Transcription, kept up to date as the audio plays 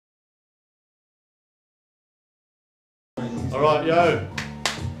Alright, yo,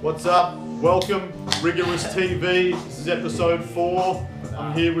 what's up? Welcome, Rigorous TV. This is episode 4.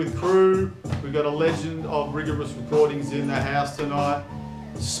 I'm here with crew. We've got a legend of Rigorous Recordings in the house tonight.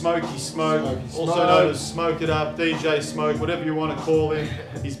 Smokey Smoke, also known as Smoke It Up, DJ Smoke, whatever you want to call him.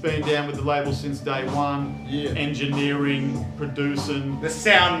 He's been down with the label since day one. Yeah. Engineering, producing. The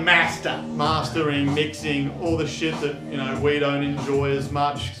sound master. Mastering, mixing, all the shit that, you know, we don't enjoy as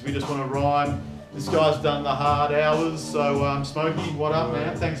much because we just want to rhyme. This guy's done the hard hours, so Smokey, what up,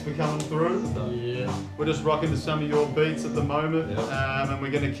 man? Thanks for coming through. Yeah. We're just rocking to some of your beats at the moment, Yep. And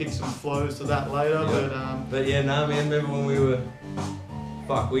we're going to kick some flows to that later. Yep. But yeah, nah, man, remember when we were,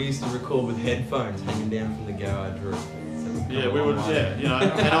 we used to record with headphones hanging down from the garage roof. Yeah, we would, yeah, you know,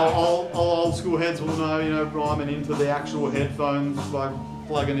 and all old school heads will know, you know, rhyming into the actual headphones, like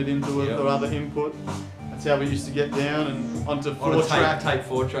plugging it into Yep. or other input. That's how we used to get down and onto tape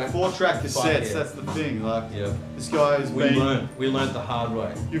 4-track cassettes. Yeah. That's the thing. Like, yeah. This guy has we learned the hard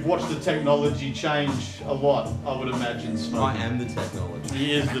way. You've watched the technology change a lot, I would imagine, Smokey. I am the technology.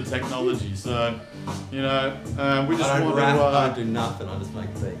 He is the technology, so, you know, we just I don't want rap, to... I don't do nothing, I just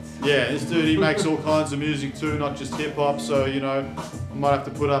make beats. Yeah, this dude, he makes all kinds of music too, not just hip-hop, so, you know, I might have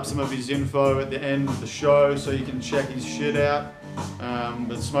to put up some of his info at the end of the show so you can check his shit out.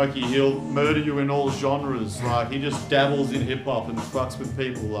 But Smokey, he'll murder you in all genres. Like, he just dabbles in hip-hop and fucks with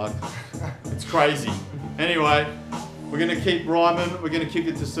people, like, it's crazy. Anyway, we're gonna keep rhyming. We're gonna kick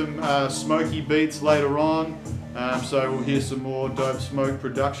it to some Smokey beats later on. So we'll hear some more Dope Smoke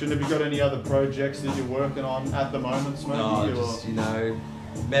production. Have you got any other projects that you're working on at the moment, Smokey? No, just, you know,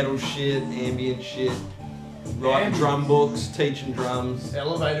 metal shit, ambient shit, writing drum books, teaching drums.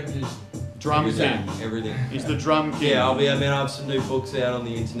 Elevator music. Drum king. Everything. He's the drum king. Yeah, I have some new books out on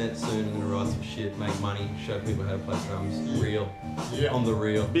the internet soon. I'm gonna write some shit, make money, show people how to play drums. Real. Yeah. On the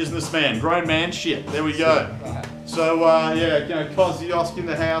real. Businessman, grown man shit. There we go. Right. So, yeah, you know, Koziosk in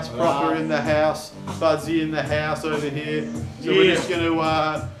the house, Proper in the house, Budsy in the house over here. So we're just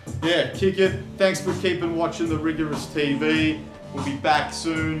gonna, kick it. Thanks for keeping watching the Rigorous TV. We'll be back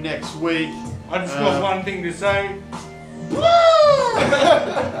soon next week. I just got one thing to say. Woo!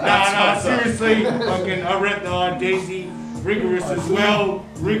 no, seriously, I rep the IDZ, Rigorous as well,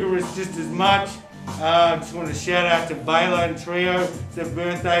 Rigorous just as much. Just want to shout out to Baylor and Trio. It's their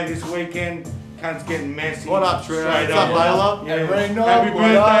birthday this weekend. Cunt's getting messy. What up, Trio? What's up, Baylor? Yeah. Happy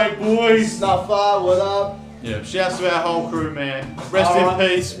birthday, boys. Snuffer, what up? Yeah, shouts to our whole crew, man. Rest in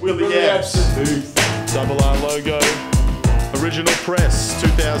peace, Willie Epps. Double R logo. Original press,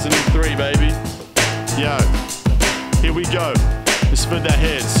 2003, baby. Yo. Here we go, it's for the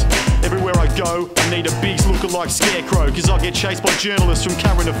heads. Everywhere I go, I need a beast looking like Scarecrow, cause I get chased by journalists from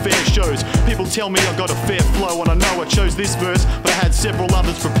current affairs shows. People tell me I got a fair flow, and I know I chose this verse, but I had several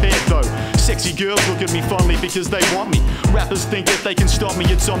others prepared though. Sexy girls look at me fondly because they want me. Rappers think that they can stop me,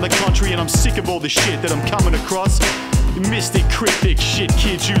 it's on the contrary, and I'm sick of all the shit that I'm coming across. Mystic, cryptic shit,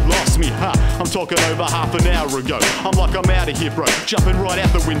 kids, you lost me, huh? I'm talking over half an hour ago. I'm like, I'm out of here, bro, jumping right out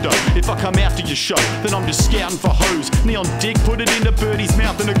the window. If I come after your show, then I'm just scouting for hoes. Neon dick, put it into Birdie's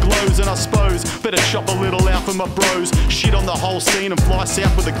mouth and it glows. And I suppose, better chop a little out for my bros. Shit on the whole scene and fly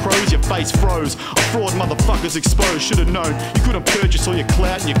south with the crows, your face froze. A fraud motherfuckers exposed, should've known. You couldn't purchase all your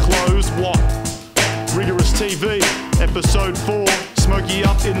clout and your clothes, what? Rigorous TV, episode 4, Smokey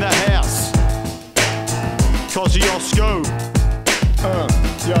up in the house. Koziosk.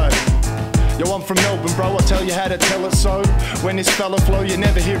 Yo, I'm from Melbourne, bro, I'll tell you how to tell it so. When this fella flow, you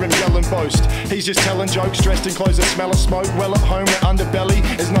never hear him yell and boast. He's just telling jokes, dressed in clothes that smell of smoke. Well at home, where underbelly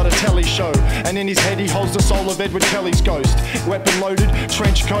is not a telly show. And in his head he holds the soul of Edward Kelly's ghost. Weapon loaded,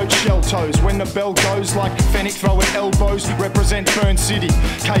 trench coat, shell toes. When the bell goes like Fennec throwing elbows, represent Fern City,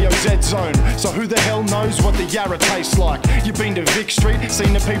 KOZ zone. So who the hell knows what the Yarra tastes like? You been to Vic Street,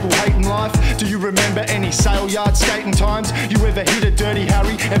 seen the people hating life? Do you remember any sale yard skating times? You ever hit a Dirty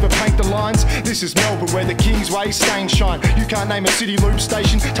Harry, ever paint the lines? This is Melbourne where the Kingsway stains shine. You can't name a city loop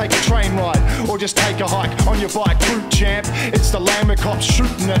station, take a train ride, or just take a hike on your bike, group champ. It's the Lambert cops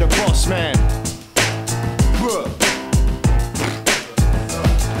shooting at a boss man.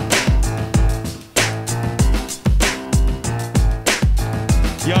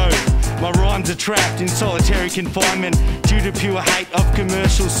 Yo, my rhymes are trapped in solitary confinement due to pure hate of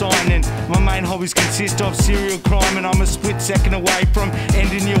commercial signing. My main hobbies consist of serial crime, and I'm a split second away from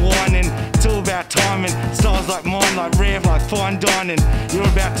ending your whining. It's all about timing, styles like mine, like rare, like fine dining. You're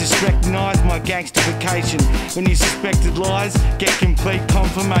about to recognise my gangstification. When you suspected lies, get complete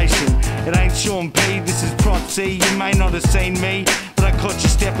confirmation. It ain't Sean P, this is Prop C. You may not have seen me, But I caught you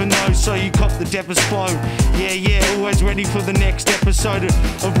stepping though, so you cop the depth flow. Yeah, always ready for the next episode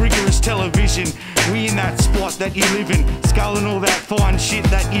of Rigorous Television. We in that spot that you live in, sculling all that fine shit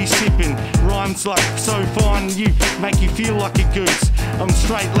that you sipping. Rhymes like so fine, you make you feel like a goose. I'm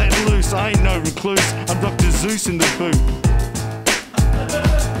straight let loose, I ain't no recluse. I'm Dr. Zeus in the booth.